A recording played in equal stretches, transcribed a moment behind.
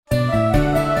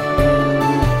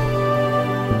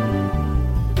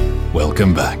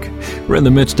Welcome back. We're in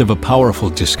the midst of a powerful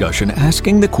discussion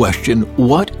asking the question,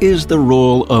 what is the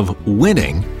role of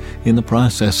winning in the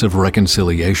process of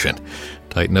reconciliation?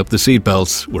 Tighten up the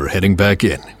seatbelts. We're heading back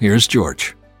in. Here's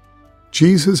George.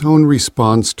 Jesus' own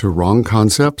response to wrong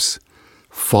concepts,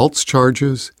 false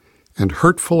charges, and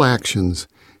hurtful actions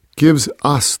gives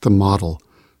us the model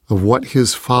of what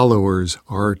his followers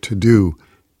are to do.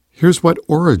 Here's what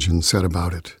Origen said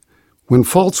about it. When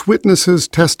false witnesses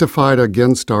testified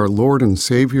against our Lord and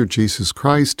Savior Jesus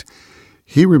Christ,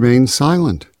 he remained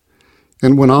silent.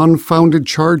 And when unfounded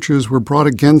charges were brought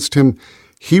against him,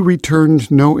 he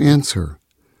returned no answer,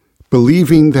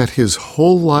 believing that his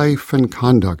whole life and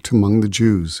conduct among the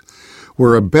Jews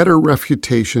were a better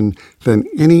refutation than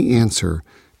any answer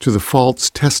to the false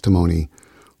testimony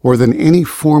or than any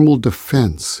formal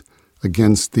defense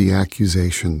against the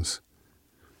accusations.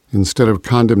 Instead of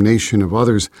condemnation of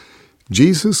others,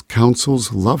 Jesus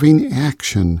counsels loving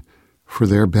action for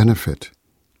their benefit.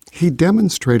 He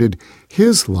demonstrated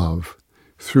his love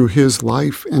through his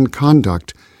life and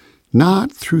conduct, not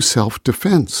through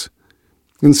self-defense.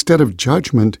 Instead of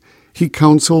judgment, he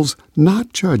counsels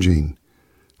not judging.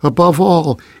 Above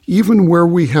all, even where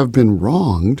we have been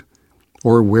wronged,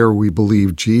 or where we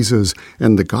believe Jesus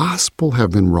and the gospel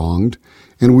have been wronged,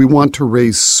 and we want to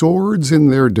raise swords in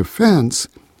their defense,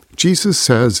 Jesus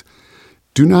says,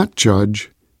 "Do not judge,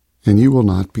 and you will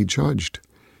not be judged.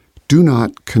 Do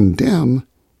not condemn,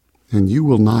 and you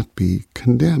will not be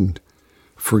condemned.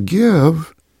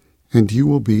 Forgive, and you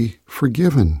will be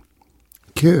forgiven.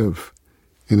 Give,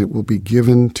 and it will be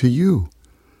given to you.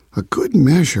 A good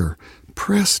measure,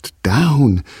 pressed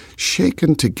down,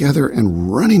 shaken together,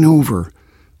 and running over,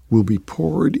 will be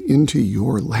poured into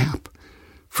your lap.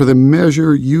 For the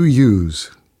measure you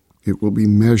use, it will be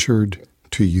measured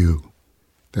to you."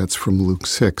 That's from Luke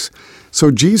 6. So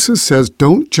Jesus says,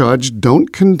 don't judge,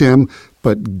 don't condemn,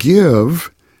 but give.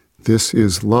 This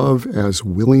is love as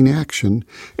willing action.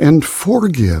 And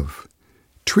forgive.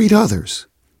 Treat others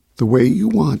the way you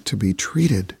want to be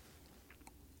treated.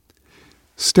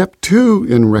 Step 2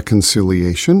 in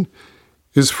reconciliation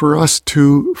is for us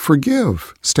to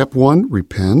forgive. Step 1,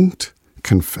 repent,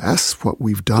 confess what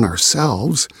we've done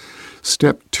ourselves.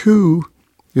 Step 2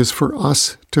 is for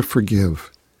us to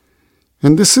forgive.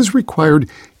 And this is required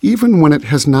even when it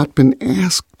has not been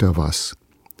asked of us,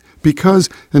 because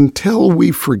until we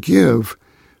forgive,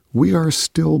 we are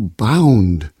still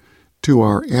bound to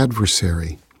our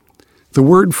adversary. The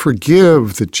word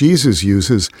forgive that Jesus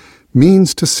uses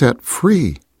means to set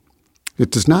free.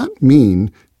 It does not mean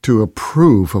to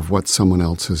approve of what someone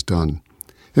else has done.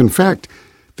 In fact,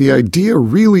 the idea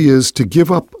really is to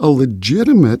give up a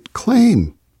legitimate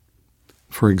claim.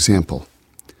 For example,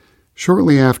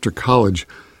 shortly after college,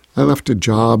 I left a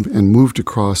job and moved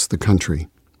across the country.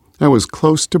 I was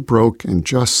close to broke and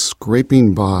just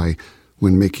scraping by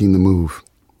when making the move.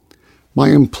 My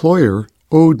employer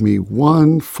owed me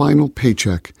one final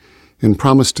paycheck and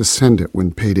promised to send it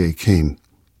when payday came.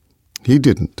 He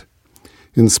didn't.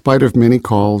 In spite of many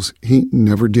calls, he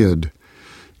never did.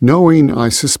 Knowing, I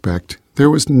suspect, there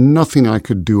was nothing I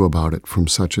could do about it from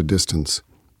such a distance.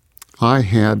 I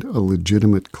had a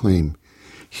legitimate claim.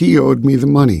 He owed me the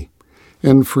money,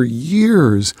 and for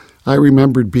years I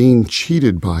remembered being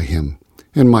cheated by him,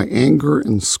 and my anger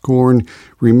and scorn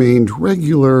remained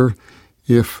regular,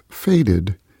 if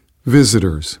faded,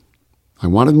 visitors. I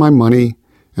wanted my money,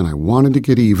 and I wanted to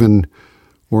get even,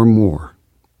 or more.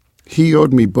 He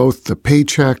owed me both the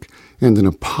paycheck and an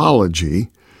apology,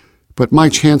 but my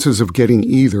chances of getting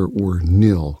either were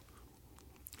nil.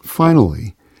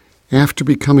 Finally, after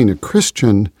becoming a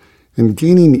Christian and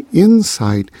gaining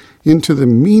insight into the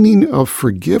meaning of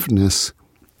forgiveness,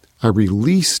 I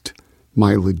released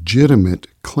my legitimate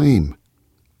claim.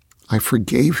 I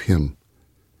forgave him.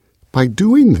 By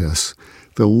doing this,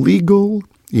 the legal,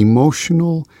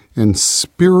 emotional, and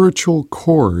spiritual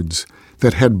cords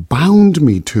that had bound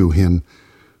me to him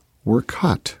were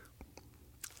cut.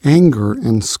 Anger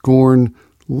and scorn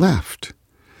left.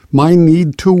 My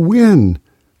need to win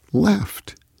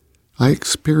left. I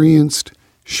experienced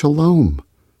shalom,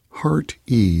 heart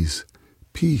ease,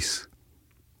 peace.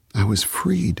 I was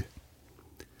freed.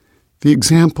 The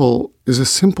example is a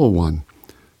simple one,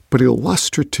 but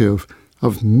illustrative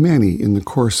of many in the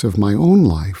course of my own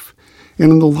life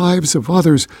and in the lives of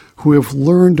others who have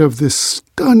learned of this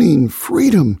stunning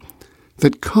freedom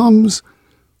that comes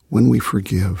when we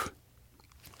forgive.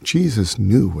 Jesus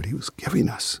knew what he was giving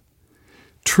us.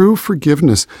 True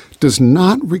forgiveness does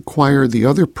not require the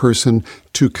other person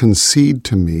to concede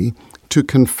to me, to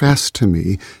confess to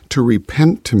me, to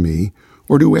repent to me,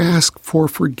 or to ask for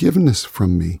forgiveness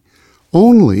from me.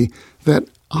 Only that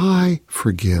I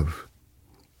forgive.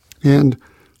 And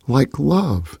like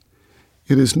love,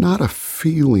 it is not a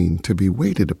feeling to be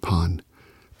waited upon,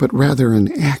 but rather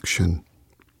an action,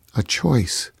 a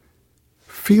choice.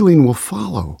 Feeling will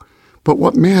follow, but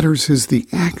what matters is the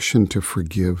action to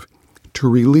forgive, to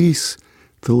release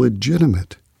the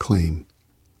legitimate claim.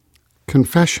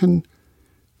 Confession,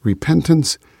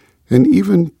 repentance, and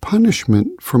even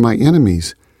punishment for my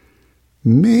enemies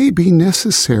may be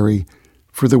necessary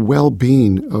for the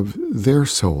well-being of their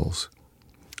souls,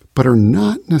 but are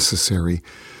not necessary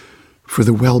for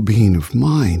the well-being of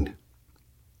mine.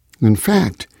 In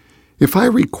fact, if I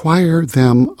require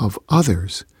them of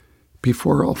others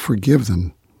before I'll forgive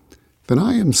them, then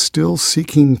I am still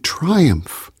seeking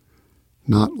triumph,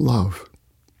 not love.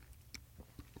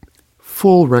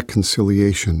 Full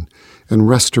reconciliation and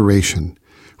restoration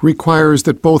requires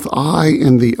that both I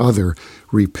and the other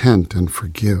repent and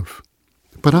forgive.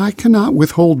 But I cannot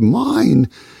withhold mine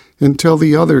until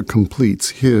the other completes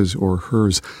his or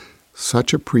hers.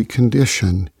 Such a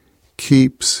precondition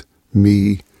keeps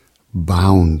me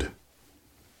bound.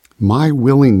 My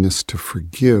willingness to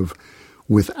forgive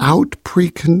without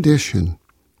precondition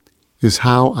is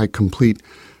how I complete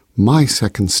my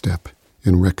second step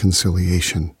in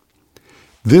reconciliation.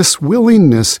 This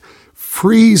willingness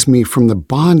frees me from the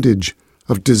bondage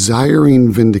of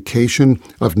desiring vindication,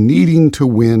 of needing to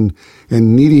win,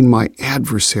 and needing my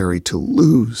adversary to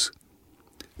lose.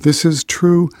 This is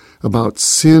true about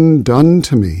sin done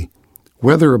to me,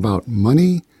 whether about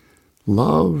money,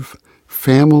 love,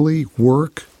 family,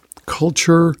 work,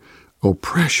 culture,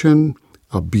 oppression,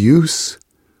 abuse,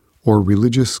 or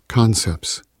religious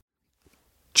concepts.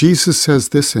 Jesus says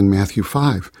this in Matthew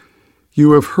 5.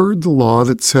 You have heard the law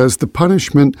that says the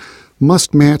punishment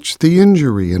must match the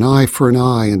injury, an eye for an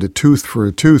eye and a tooth for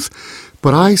a tooth.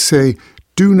 But I say,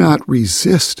 do not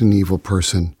resist an evil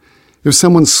person. If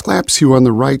someone slaps you on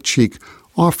the right cheek,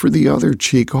 offer the other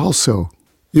cheek also.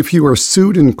 If you are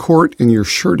sued in court and your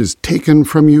shirt is taken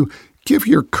from you, give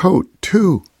your coat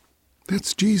too.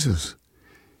 That's Jesus.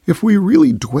 If we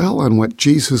really dwell on what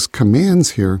Jesus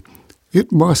commands here,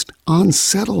 it must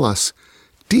unsettle us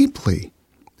deeply.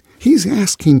 He's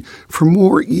asking for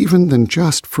more even than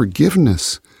just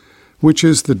forgiveness, which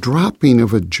is the dropping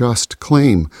of a just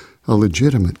claim, a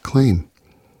legitimate claim.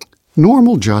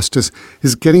 Normal justice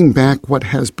is getting back what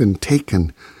has been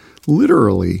taken,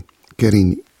 literally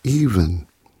getting even.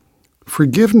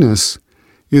 Forgiveness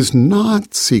is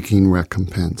not seeking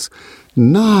recompense,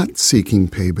 not seeking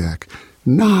payback,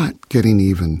 not getting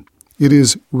even. It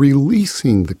is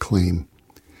releasing the claim.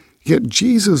 Yet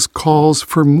Jesus calls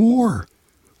for more.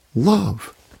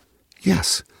 Love.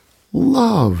 Yes,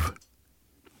 love.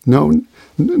 No,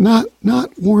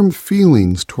 not warm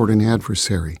feelings toward an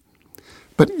adversary,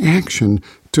 but action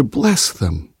to bless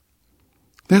them.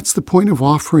 That's the point of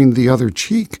offering the other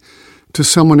cheek to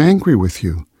someone angry with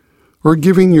you, or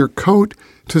giving your coat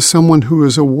to someone who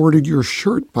has awarded your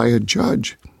shirt by a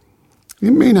judge.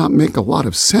 It may not make a lot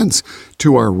of sense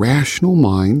to our rational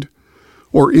mind,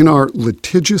 or in our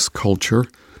litigious culture,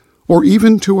 or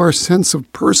even to our sense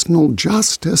of personal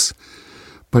justice,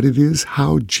 but it is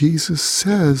how Jesus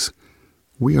says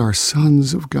we are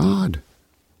sons of God.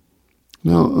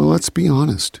 Now, let's be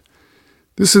honest.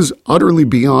 This is utterly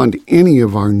beyond any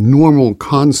of our normal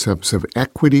concepts of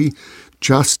equity,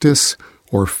 justice,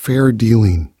 or fair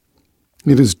dealing.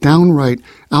 It is downright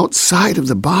outside of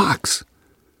the box.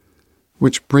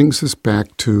 Which brings us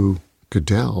back to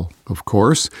Goodell, of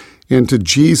course, and to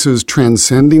Jesus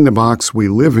transcending the box we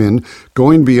live in,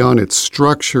 going beyond its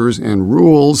structures and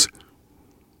rules.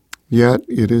 Yet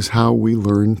it is how we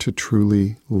learn to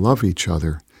truly love each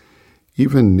other,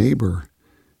 even neighbor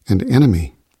and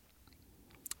enemy.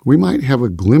 We might have a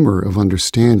glimmer of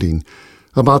understanding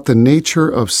about the nature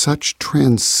of such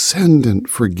transcendent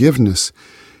forgiveness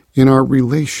in our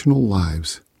relational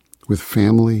lives with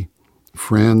family,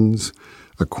 friends,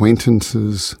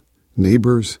 acquaintances,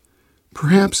 neighbors,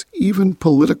 perhaps even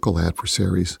political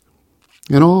adversaries,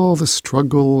 and all the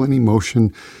struggle and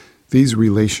emotion these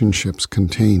relationships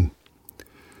contain.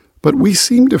 But we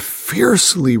seem to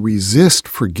fiercely resist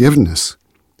forgiveness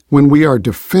when we are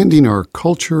defending our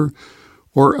culture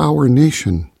or our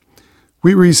nation.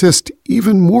 We resist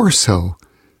even more so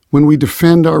when we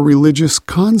defend our religious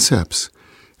concepts.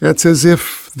 It's as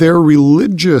if their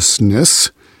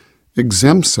religiousness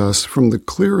exempts us from the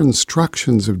clear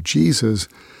instructions of Jesus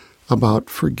about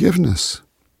forgiveness.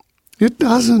 It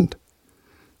doesn't.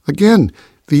 Again,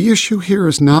 the issue here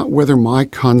is not whether my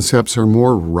concepts are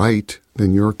more right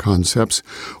than your concepts,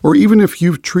 or even if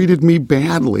you've treated me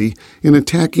badly in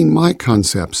attacking my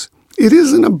concepts. It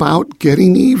isn't about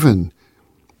getting even.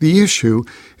 The issue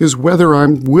is whether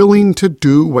I'm willing to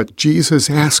do what Jesus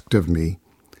asked of me,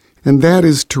 and that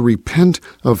is to repent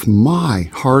of my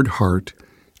hard heart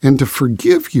and to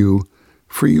forgive you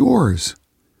for yours.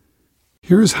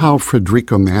 Here's how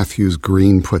Frederica Matthews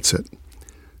Green puts it.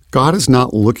 God is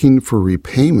not looking for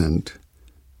repayment,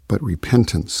 but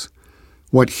repentance.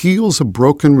 What heals a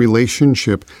broken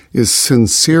relationship is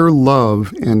sincere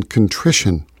love and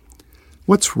contrition.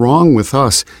 What's wrong with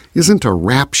us isn't a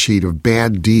rap sheet of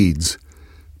bad deeds,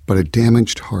 but a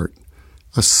damaged heart,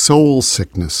 a soul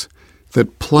sickness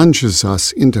that plunges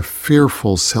us into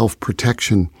fearful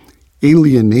self-protection,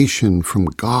 alienation from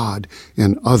God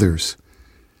and others.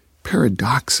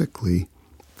 Paradoxically,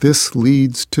 this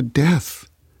leads to death.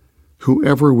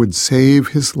 Whoever would save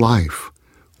his life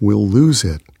will lose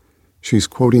it. She's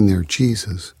quoting there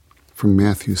Jesus from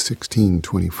Matthew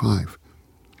 16:25.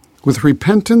 With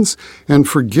repentance and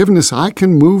forgiveness, I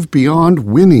can move beyond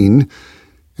winning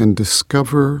and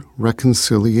discover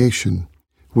reconciliation,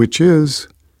 which is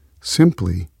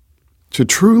simply to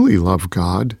truly love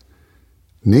God,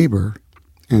 neighbor,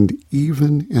 and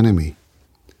even enemy.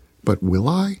 But will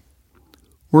I?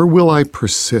 Or will I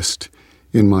persist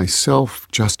in my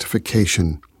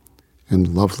self-justification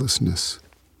and lovelessness?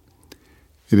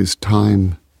 It is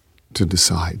time to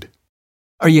decide.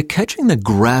 Are you catching the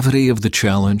gravity of the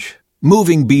challenge?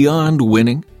 Moving beyond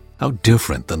winning? How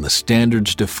different than the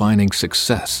standards defining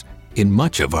success in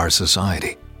much of our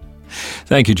society.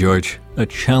 Thank you, George. A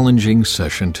challenging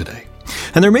session today.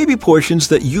 And there may be portions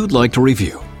that you'd like to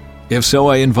review. If so,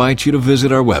 I invite you to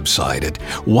visit our website at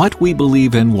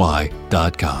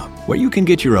whatwebelieveny.com, where you can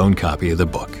get your own copy of the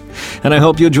book. And I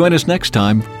hope you'll join us next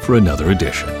time for another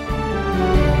edition.